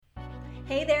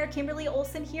Hey there, Kimberly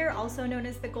Olson here, also known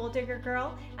as the Gold Digger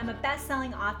Girl. I'm a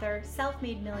best-selling author,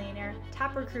 self-made millionaire,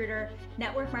 top recruiter,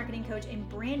 network marketing coach, and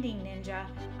branding ninja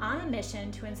on a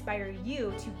mission to inspire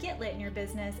you to get lit in your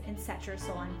business and set your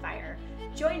soul on fire.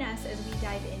 Join us as we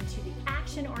dive into the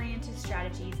action-oriented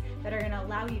strategies that are going to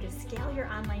allow you to scale your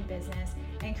online business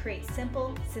and create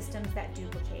simple systems that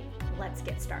duplicate. Let's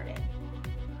get started.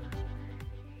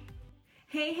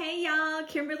 Hey y'all,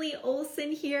 Kimberly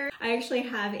Olson here. I actually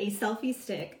have a selfie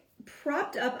stick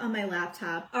propped up on my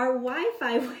laptop. Our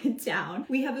Wi-Fi went down.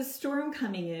 We have a storm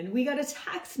coming in. We got a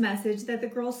text message that the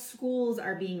girls' schools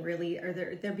are being released, or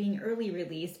they're being early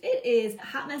released. It is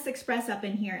Hot Mess Express up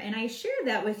in here, and I share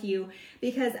that with you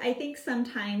because I think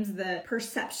sometimes the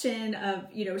perception of,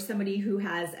 somebody who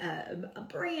has a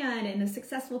brand and a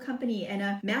successful company and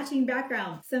a matching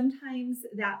background, sometimes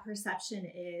that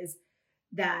perception is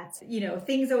that,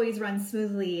 things always run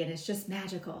smoothly and it's just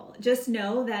magical. Just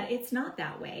know that it's not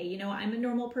that way. I'm a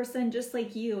normal person just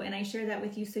like you, and I share that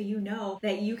with you so you know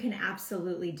that you can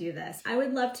absolutely do this. I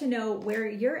would love to know where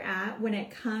you're at when it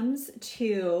comes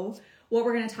to what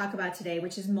we're going to talk about today,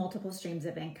 which is multiple streams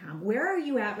of income. Where are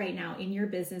you at right now in your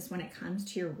business when it comes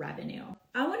to your revenue?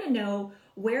 I want to know,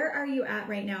 where are you at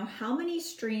right now? How many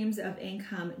streams of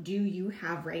income do you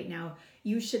have right now?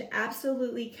 You should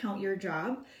absolutely count your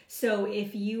job. So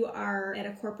if you are at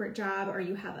a corporate job or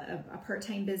you have a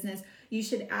part-time business, you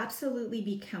should absolutely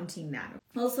be counting that.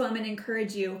 Also, I'm going to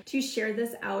encourage you to share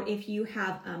this out if you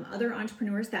have other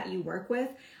entrepreneurs that you work with.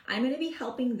 I'm going to be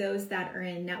helping those that are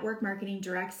in network marketing,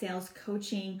 direct sales,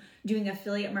 coaching, doing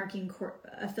affiliate marketing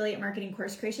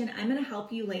course creation. I'm going to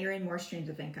help you layer in more streams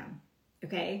of income.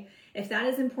 Okay. If that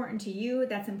is important to you,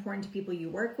 that's important to people you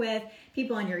work with,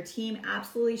 people on your team,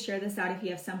 absolutely share this out if you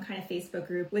have some kind of Facebook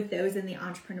group with those in the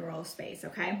entrepreneurial space.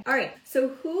 Okay. All right. So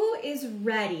who is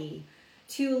ready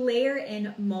to layer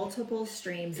in multiple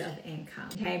streams of income?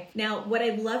 Okay. Now, what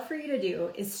I'd love for you to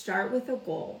do is start with a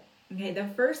goal. Okay. The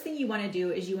first thing you want to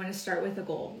do is you want to start with a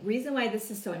goal. Reason why this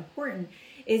is so important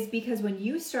is because when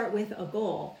you start with a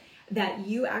goal that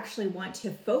you actually want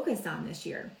to focus on this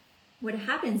year, what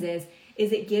happens is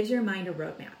it gives your mind a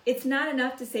roadmap. It's not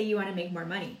enough to say you want to make more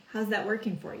money. How's that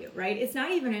working for you, right? It's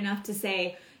not even enough to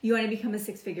say you want to become a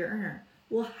six-figure earner.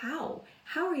 Well, how?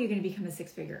 How are you going to become a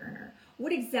six-figure earner?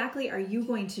 What exactly are you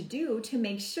going to do to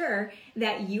make sure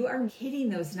that you are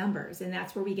hitting those numbers? And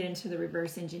that's where we get into the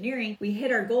reverse engineering. We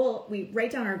hit our goal, we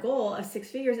write down our goal of six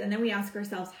figures, and then we ask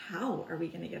ourselves, how are we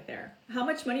going to get there? How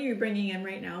much money are you bringing in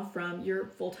right now from your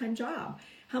full-time job?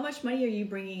 How much money are you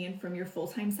bringing in from your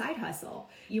full-time side hustle?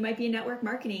 You might be in network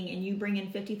marketing and you bring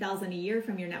in $50,000 a year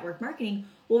from your network marketing.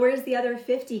 Well, where's the other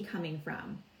 50 coming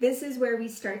from? This is where we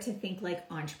start to think like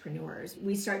entrepreneurs.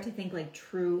 We start to think like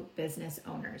true business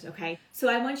owners, okay? So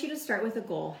I want you to start with a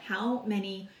goal. How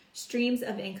many streams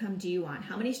of income do you want?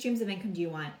 How many streams of income do you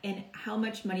want? And how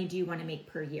much money do you want to make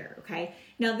per year, okay?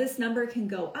 Now this number can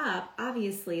go up.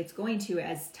 Obviously, it's going to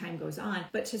as time goes on.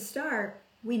 But to start,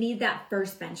 we need that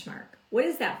first benchmark. What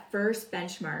is that first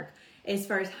benchmark as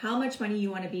far as how much money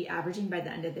you want to be averaging by the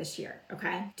end of this year,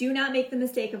 okay? Do not make the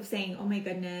mistake of saying, oh my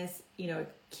goodness,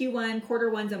 Q1, quarter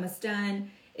one's almost done.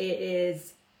 It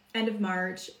is end of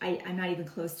March. I'm not even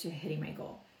close to hitting my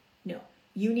goal. No,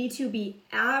 you need to be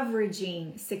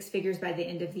averaging six figures by the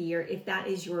end of the year if that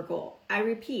is your goal. I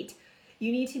repeat,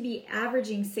 you need to be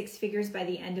averaging six figures by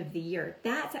the end of the year.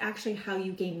 That's actually how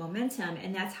you gain momentum,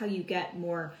 and that's how you get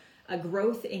more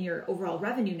growth in your overall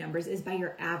revenue numbers, is by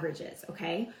your averages,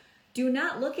 okay? Do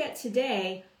not look at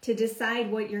today to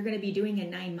decide what you're going to be doing in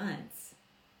 9 months.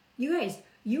 You guys,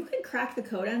 you could crack the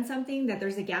code on something that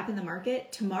there's a gap in the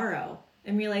market tomorrow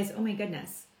and realize, oh my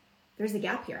goodness, there's a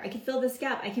gap here. I can fill this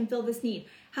gap. I can fill this need.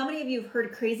 How many of you have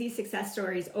heard crazy success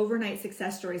stories, overnight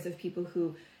success stories of people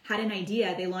who had an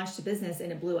idea, they launched a business and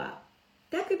it blew up?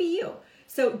 That could be you.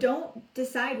 So don't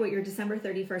decide what your December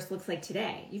 31st looks like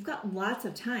today. You've got lots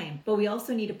of time, but we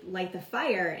also need to light the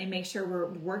fire and make sure we're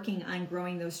working on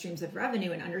growing those streams of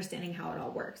revenue and understanding how it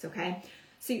all works, okay?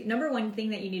 So number one thing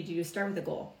that you need to do is start with a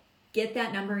goal. Get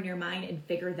that number in your mind and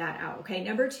figure that out, okay?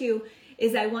 Number two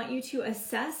is I want you to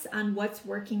assess on what's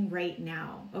working right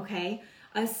now, okay?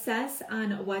 Assess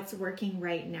on what's working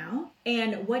right now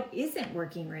and what isn't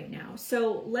working right now.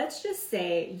 So let's just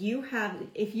say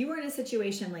if you were in a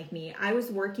situation like me, I was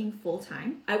working full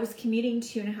time. I was commuting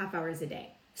 2.5 hours a day.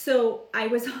 So I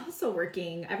was also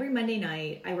working every Monday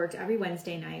night. I worked every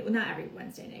Wednesday night. Well, not every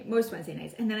Wednesday night, most Wednesday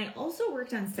nights. And then I also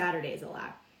worked on Saturdays a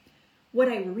lot. What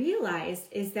I realized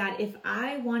is that if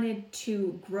I wanted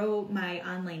to grow my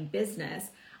online business,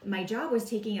 my job was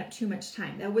taking up too much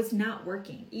time. That was not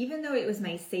working. Even though it was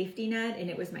my safety net and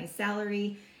it was my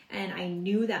salary and I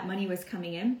knew that money was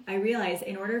coming in, I realized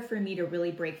in order for me to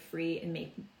really break free and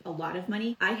make a lot of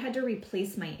money, I had to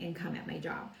replace my income at my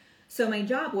job. So my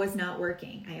job was not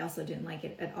working. I also didn't like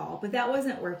it at all, but that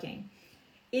wasn't working.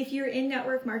 If you're in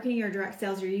network marketing or direct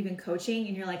sales or even coaching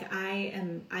and you're like,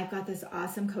 I've got this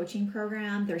awesome coaching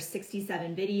program, there's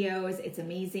 67 videos, it's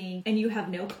amazing, and you have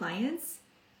no clients,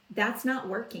 that's not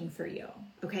working for you,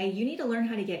 okay? You need to learn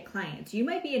how to get clients. You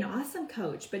might be an awesome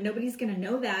coach, but nobody's gonna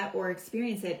know that or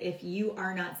experience it if you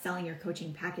are not selling your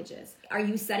coaching packages. Are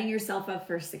you setting yourself up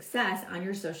for success on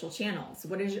your social channels?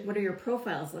 What do your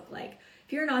profiles look like?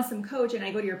 If you're an awesome coach and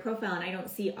I go to your profile and I don't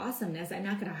see awesomeness, I'm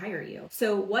not going to hire you.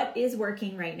 So what is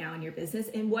working right now in your business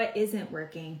and what isn't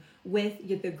working with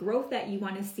the growth that you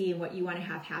want to see and what you want to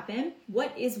have happen?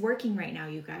 What is working right now,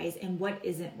 you guys, and what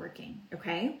isn't working,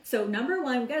 okay? So number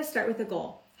one, we got to start with a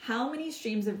goal. How many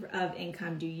streams of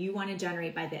income do you want to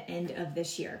generate by the end of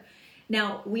this year?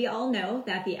 Now, we all know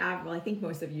that I think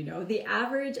most of you know, the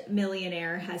average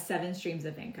millionaire has 7 streams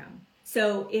of income.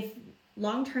 So if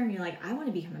long-term, you're like, I want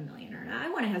to become a millionaire. I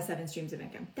want to have 7 streams of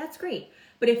income. That's great.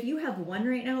 But if you have 1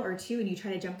 right now or 2 and you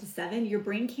try to jump to 7, your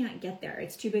brain can't get there.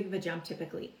 It's too big of a jump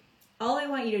typically. All I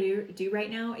want you to do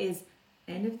right now is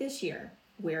end of this year,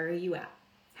 where are you at?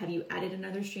 Have you added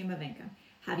another stream of income?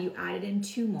 Have you added in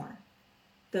 2 more?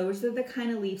 Those are the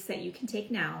kind of leaps that you can take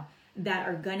now that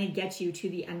are going to get you to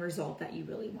the end result that you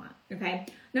really want. Okay.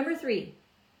 Number 3,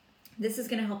 this is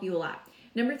going to help you a lot.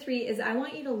 Number 3 is I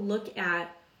want you to look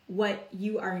at what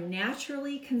you are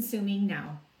naturally consuming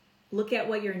now. Look at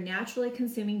what you're naturally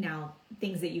consuming now,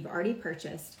 things that you've already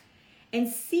purchased, and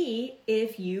see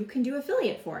if you can do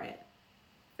affiliate for it.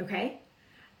 Okay?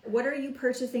 What are you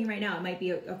purchasing right now? It might be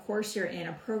a course you're in,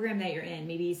 a program that you're in,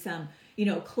 maybe some,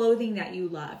 clothing that you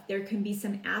love. There can be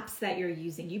some apps that you're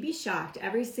using. You'd be shocked.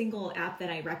 Every single app that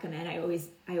I recommend, I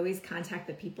always contact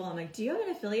the people. I'm like, do you have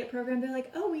an affiliate program? They're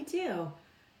like, oh, we do.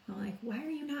 I'm like, why are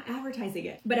you not advertising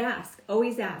it? But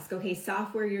always ask, okay,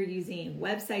 software you're using,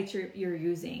 websites you're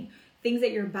using, things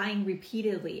that you're buying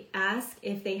repeatedly. Ask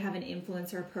if they have an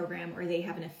influencer program or they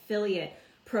have an affiliate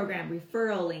program,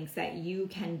 referral links that you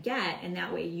can get, and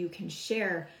that way you can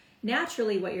share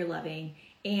naturally what you're loving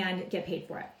and get paid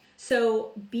for it.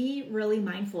 So be really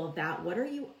mindful of that. What are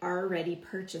you already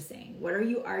purchasing? What are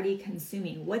you already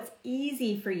consuming? What's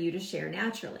easy for you to share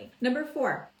naturally? Number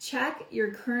 4, check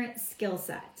your current skill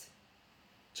set.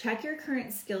 Check your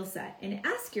current skill set and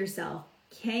ask yourself,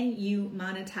 can you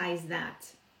monetize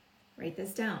that? Write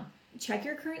this down. Check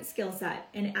your current skill set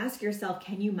and ask yourself,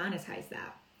 can you monetize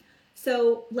that?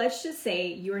 So let's just say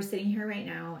you are sitting here right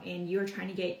now and you're trying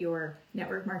to get your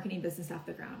network marketing business off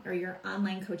the ground or your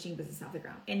online coaching business off the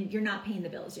ground and you're not paying the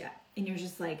bills yet. And you're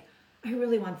just like, I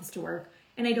really want this to work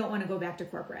and I don't want to go back to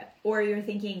corporate. Or you're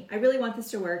thinking, I really want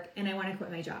this to work and I want to quit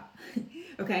my job.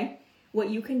 Okay? What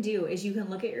you can do is you can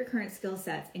look at your current skill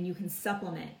sets and you can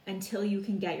supplement until you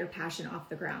can get your passion off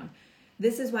the ground.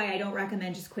 This is why I don't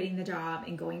recommend just quitting the job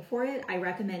and going for it. I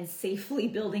recommend safely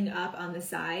building up on the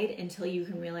side until you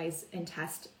can realize and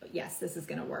test, yes, this is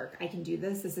going to work. I can do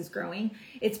this. This is growing.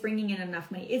 It's bringing in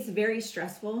enough money. It's very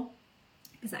stressful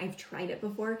because I've tried it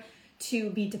before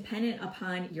to be dependent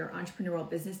upon your entrepreneurial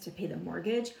business to pay the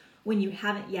mortgage when you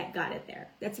haven't yet got it there.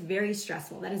 That's very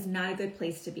stressful. That is not a good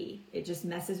place to be. It just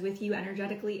messes with you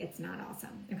energetically. It's not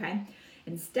awesome. Okay.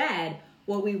 Instead,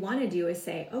 what we want to do is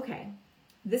say, okay,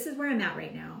 this is where I'm at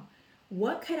right now.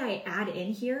 What could I add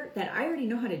in here that I already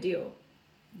know how to do?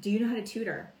 Do you know how to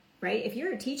tutor, right? If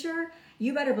you're a teacher,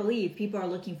 you better believe people are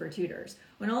looking for tutors.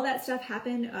 When all that stuff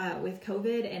happened with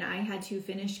COVID and I had to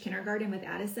finish kindergarten with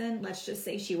Addison, let's just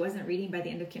say she wasn't reading by the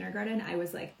end of kindergarten, I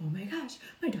was like, oh my gosh,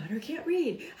 my daughter can't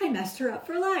read. I messed her up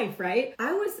for life, right?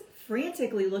 I was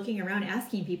frantically looking around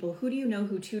asking people, who do you know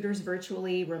who tutors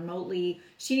virtually, remotely?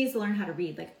 She needs to learn how to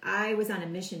read. Like I was on a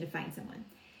mission to find someone.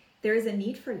 There is a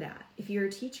need for that if you're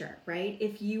a teacher, right?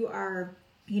 If you are,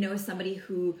 somebody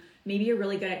who maybe you're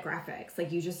really good at graphics,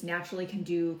 like you just naturally can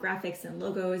do graphics and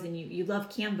logos and you love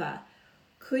Canva.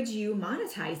 Could you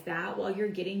monetize that while you're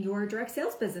getting your direct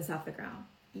sales business off the ground?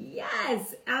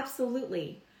 Yes,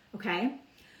 absolutely. Okay.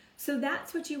 So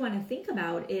that's what you want to think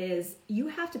about is you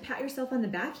have to pat yourself on the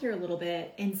back here a little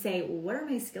bit and say, well, what are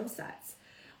my skill sets?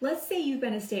 Let's say you've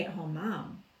been a stay-at-home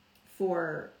mom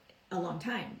for a long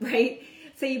time, right?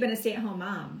 Say you've been a stay-at-home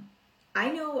mom.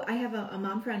 I know I have a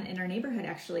mom friend in our neighborhood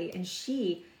actually, and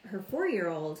her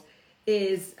 4-year-old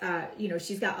is,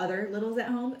 she's got other littles at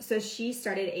home. So she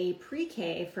started a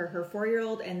pre-K for her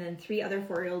 4-year-old and then 3 other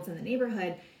 4-year-olds in the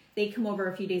neighborhood. They come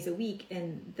over a few days a week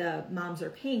and the moms are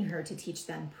paying her to teach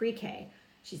them pre-K.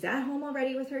 She's at home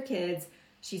already with her kids.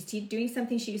 She's doing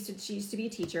something. She used to be a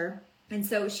teacher. And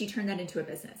so she turned that into a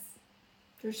business.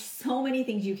 There's so many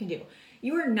things you can do.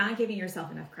 You are not giving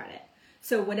yourself enough credit.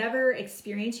 So whatever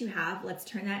experience you have, let's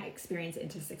turn that experience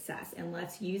into success, and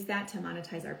let's use that to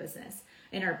monetize our business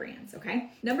and our brands,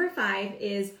 okay? Number 5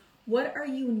 is, what are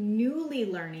you newly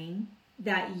learning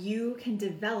that you can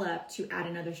develop to add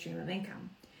another stream of income?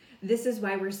 This is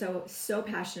why we're so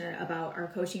passionate about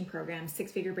our coaching program,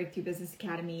 Six Figure Breakthrough Business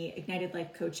Academy, Ignited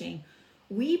Life Coaching.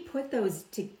 We put those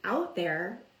out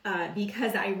there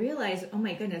because I realized, oh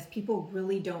my goodness, people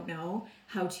really don't know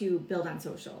how to build on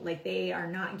social. Like, they are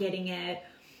not getting it.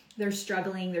 They're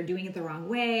struggling. They're doing it the wrong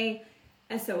way.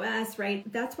 SOS, right?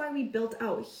 That's why we built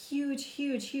out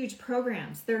huge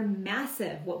programs. They're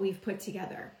massive, what we've put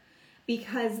together,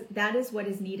 because that is what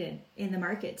is needed in the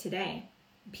market today.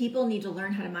 People need to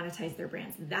learn how to monetize their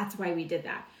brands. That's why we did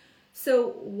that. So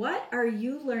what are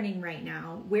you learning right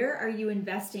now? Where are you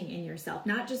investing in yourself?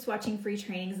 Not just watching free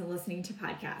trainings and listening to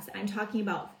podcasts. I'm talking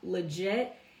about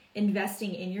legit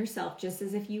investing in yourself, just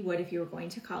as if you would if you were going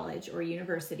to college or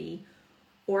university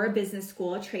or a business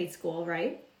school, a trade school,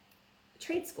 right?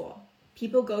 Trade school.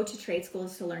 People go to trade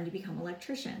schools to learn to become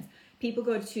electricians. People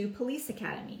go to police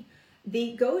academy.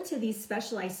 They go to these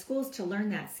specialized schools to learn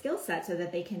that skill set so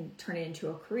that they can turn it into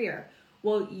a career.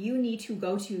 Well, you need to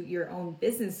go to your own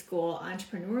business school,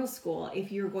 entrepreneurial school,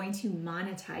 if you're going to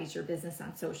monetize your business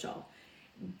on social.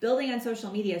 Building on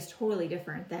social media is totally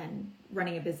different than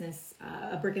running a business,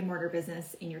 a brick and mortar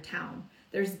business in your town.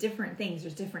 There's different things,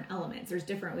 there's different elements, there's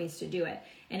different ways to do it.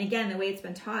 And again, the way it's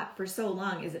been taught for so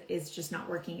long is just not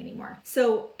working anymore.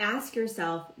 So ask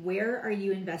yourself, where are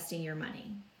you investing your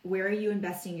money? Where are you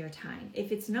investing your time?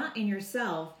 If it's not in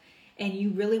yourself and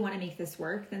you really want to make this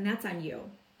work, then that's on you.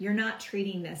 You're not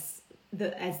treating this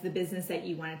as the business that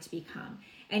you want it to become.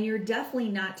 And you're definitely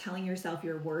not telling yourself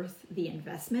you're worth the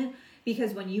investment,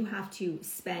 because when you have to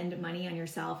spend money on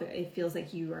yourself, it feels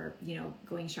like you are,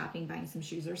 going shopping, buying some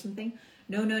shoes or something.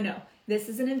 No. This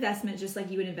is an investment, just like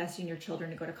you would invest in your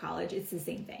children to go to college. It's the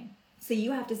same thing. So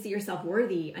you have to see yourself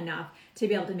worthy enough to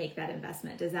be able to make that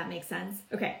investment. Does that make sense?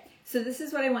 Okay. So this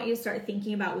is what I want you to start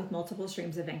thinking about with multiple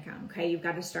streams of income, okay? You've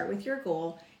got to start with your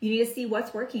goal. You need to see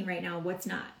what's working right now and what's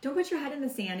not. Don't put your head in the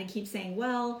sand and keep saying,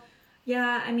 well,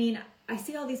 yeah, I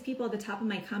see all these people at the top of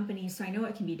my company, so I know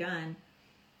it can be done.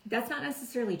 That's not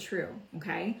necessarily true,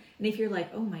 okay? And if you're like,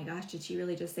 oh my gosh, did she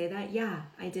really just say that? Yeah,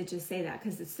 I did just say that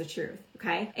because it's the truth,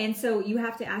 okay? And so you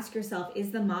have to ask yourself, is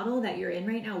the model that you're in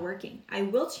right now working? I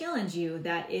will challenge you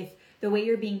that if the way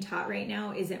you're being taught right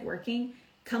now isn't working,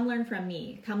 come learn from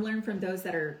me. Come learn from those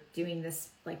that are doing this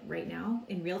like right now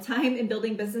in real time and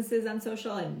building businesses on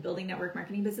social and building network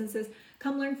marketing businesses.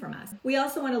 Come learn from us. We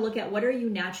also want to look at, what are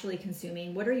you naturally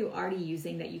consuming? What are you already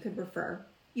using that you could refer?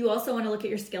 You also want to look at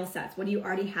your skill sets. What do you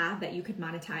already have that you could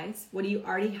monetize? What do you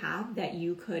already have that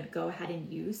you could go ahead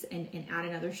and use and add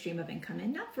another stream of income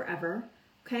in? Not forever,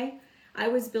 okay? I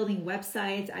was building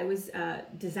websites. I was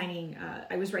designing,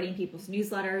 I was writing people's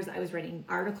newsletters. I was writing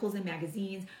articles in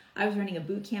magazines. I was running a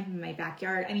boot camp in my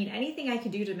backyard. Anything I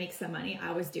could do to make some money,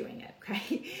 I was doing it,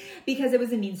 okay? Because it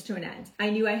was a means to an end. I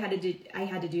knew I had to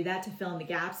do that to fill in the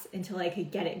gaps until I could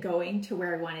get it going to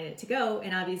where I wanted it to go.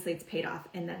 And obviously it's paid off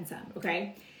and then some,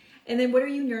 okay? And then what are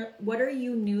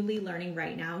you newly learning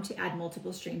right now to add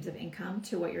multiple streams of income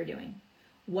to what you're doing?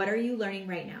 What are you learning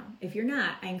right now? If you're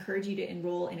not, I encourage you to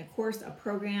enroll in a course, a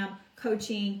program,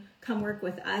 coaching, come work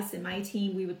with us and my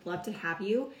team. We would love to have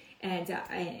you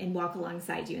and walk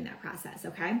alongside you in that process,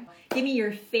 okay? Give me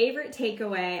your favorite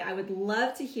takeaway. I would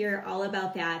love to hear all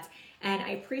about that. And I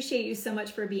appreciate you so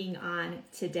much for being on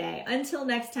today. Until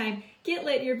next time, get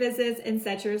lit in your business and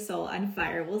set your soul on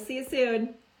fire. We'll see you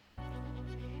soon.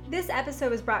 This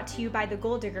episode was brought to you by The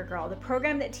Goal Digger Girl, the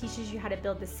program that teaches you how to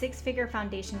build the six-figure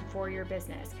foundation for your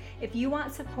business. If you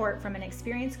want support from an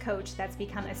experienced coach that's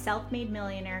become a self-made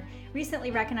millionaire, recently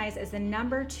recognized as the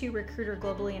 #2 recruiter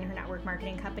globally in her network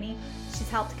marketing company, she's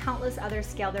helped countless others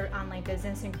scale their online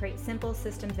business and create simple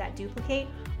systems that duplicate.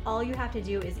 All you have to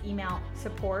do is email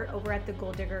support over at The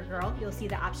Goal Digger Girl. You'll see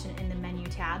the option in the menu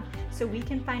tab, so we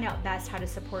can find out best how to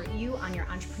support you on your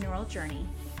entrepreneurial journey.